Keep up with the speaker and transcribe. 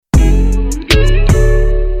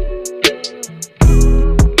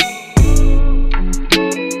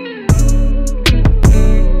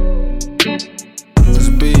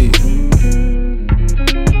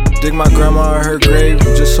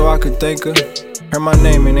thinker. Heard my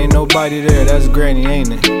name and ain't nobody there, that's granny, ain't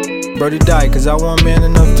it? Brody died cause I wasn't man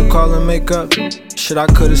enough to call and make up. Shit, I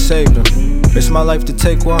could've saved him. It's my life to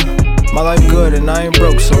take one. My life good and I ain't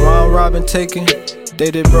broke, so I don't rob and taking. They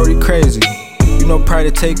did Brody crazy. You know pride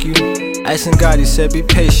to take you. Asking God, he said be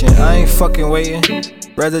patient. I ain't fucking waiting.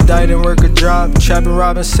 Rather die than work a job, trapping,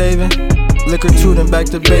 robbing, saving. Liquor too, then back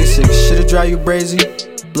to basics. Shit'll drive you crazy.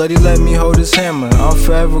 Bloody let me hold his hammer, I'm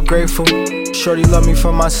forever grateful. Shorty love me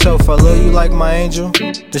for myself, I love you like my angel.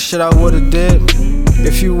 The shit I would've did,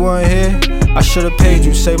 if you weren't here, I should've paid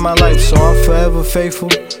you, saved my life, so I'm forever faithful.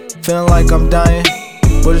 Feeling like I'm dying,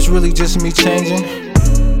 but it's really just me changing.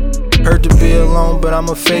 Hurt to be alone, but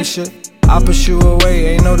I'ma face it. I push you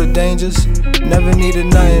away, ain't know the dangers. Never needed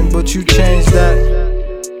nothing, but you changed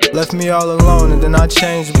that. Left me all alone and then I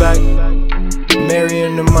changed back.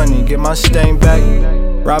 Marrying the money, get my stain back.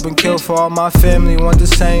 Rob and kill for all my family, want the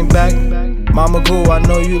same back. Mama Goo, I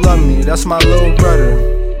know you love me, that's my little brother.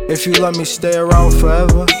 If you love me, stay around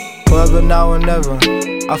forever. Forever now and never.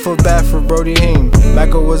 I feel bad for Brody Heem,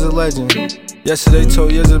 Macko was a legend. Yesterday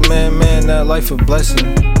told Yza, man, that life a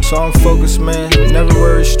blessing. So I'm focused, man, never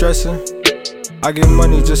worry, stressing. I get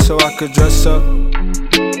money just so I could dress up.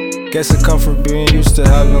 Guess it come from being used to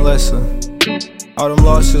having lesser. All them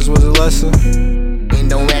losses was a lesson. And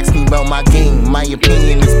don't ask me about my game, my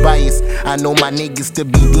opinion is biased. I know my niggas to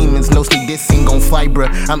be demons, no sleep, this ain't gon' fly, bruh.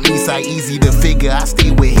 I'm Eastside, easy to figure, I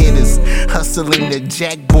stay with hitters. Hustling the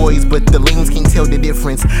jack boys, but the lanes can't tell the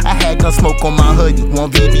difference. I had gun smoke on my hoodie,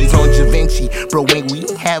 one VVs on Da Vinci. Bro, ain't we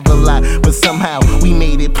have a lot, but somehow we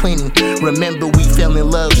made it plenty. Remember we fell in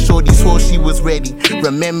love, shorty swore she was ready.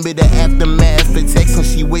 Remember the aftermath for texting,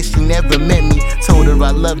 she wished she never met me. Told her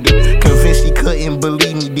I loved her, convinced she couldn't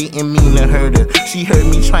believe me, didn't mean to hurt her. She heard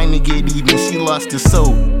me trying to get even, she lost her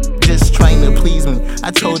soul, just trying to please me.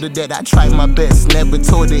 I told her that I tried my best, never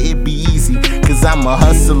told her it'd be easy. Cause I'm a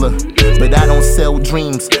hustler, but I don't sell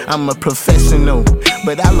dreams. I'm a professional,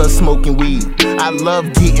 but I love smoking weed. I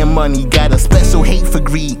love getting money, got a special hate for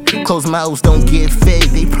greed. Closed mouths don't get fed,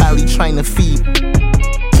 they probably trying to feed.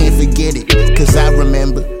 Can't forget it, cause I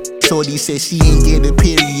remember shorty said she ain't get a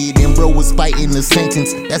period, and bro was fighting the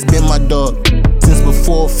sentence. That's been my dog since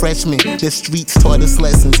before freshman. The streets taught us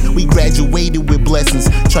lessons. We graduated with blessings,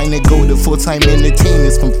 trying to go to full-time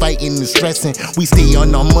entertainers. From fighting to stressing, we stay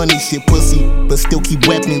on our money shit, pussy, but still keep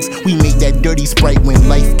weapons. We made that dirty Sprite when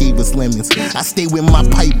life gave us lemons. I stay with my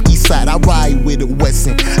pipe Eastside, I ride with a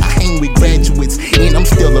Wesson. I hang with graduates, and I'm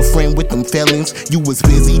still a friend with them felons. You was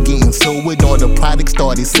busy getting sold with all the products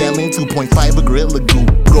started selling. 2.5 a Gorilla Glue,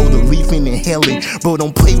 grow the leaf and inhale it. Bro,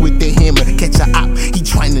 don't play with the hammer, catch a op, he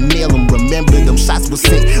trying to nail him. Remember them shots was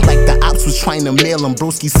sent like the ops was trying to mail him.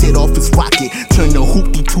 Broski set off his rocket, turned the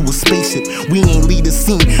hoopty to a spaceship. We ain't leave the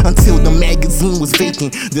scene until the magazine was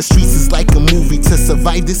vacant. The streets is like a movie, to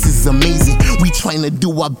survive this is amazing. We trying to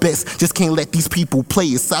do our best, just can't let these people play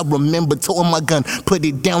us. I remember towing my gun, put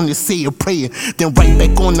it down and say a prayer, then right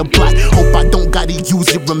back on the block, hope I don't gotta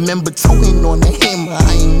use it. Remember towing on the hammer,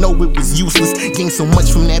 I ain't know it was useless. Gained so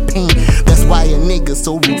much from that pain, that's why a nigga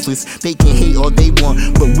so ruthless. They can hate all they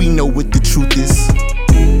want, but we know what the truth is.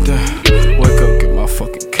 Wake up, get my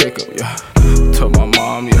fucking cake up, yeah. Told my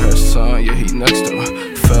mom, yeah, her son, yeah, he next to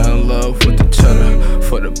her. Fell in love with the cheddar,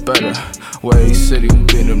 for the better. Way City, we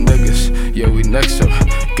been them niggas, yeah, we next to her.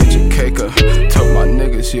 Get your cake up, told my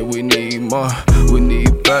niggas, yeah, we need more, we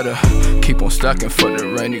need better. Keep on stacking for the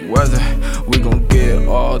rainy weather. We gon' get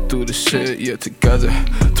all through the shit, yeah, together.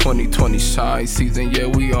 2020 shine season, yeah,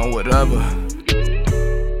 we on whatever.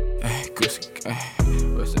 Hey, Goosey,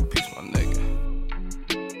 rest in peace.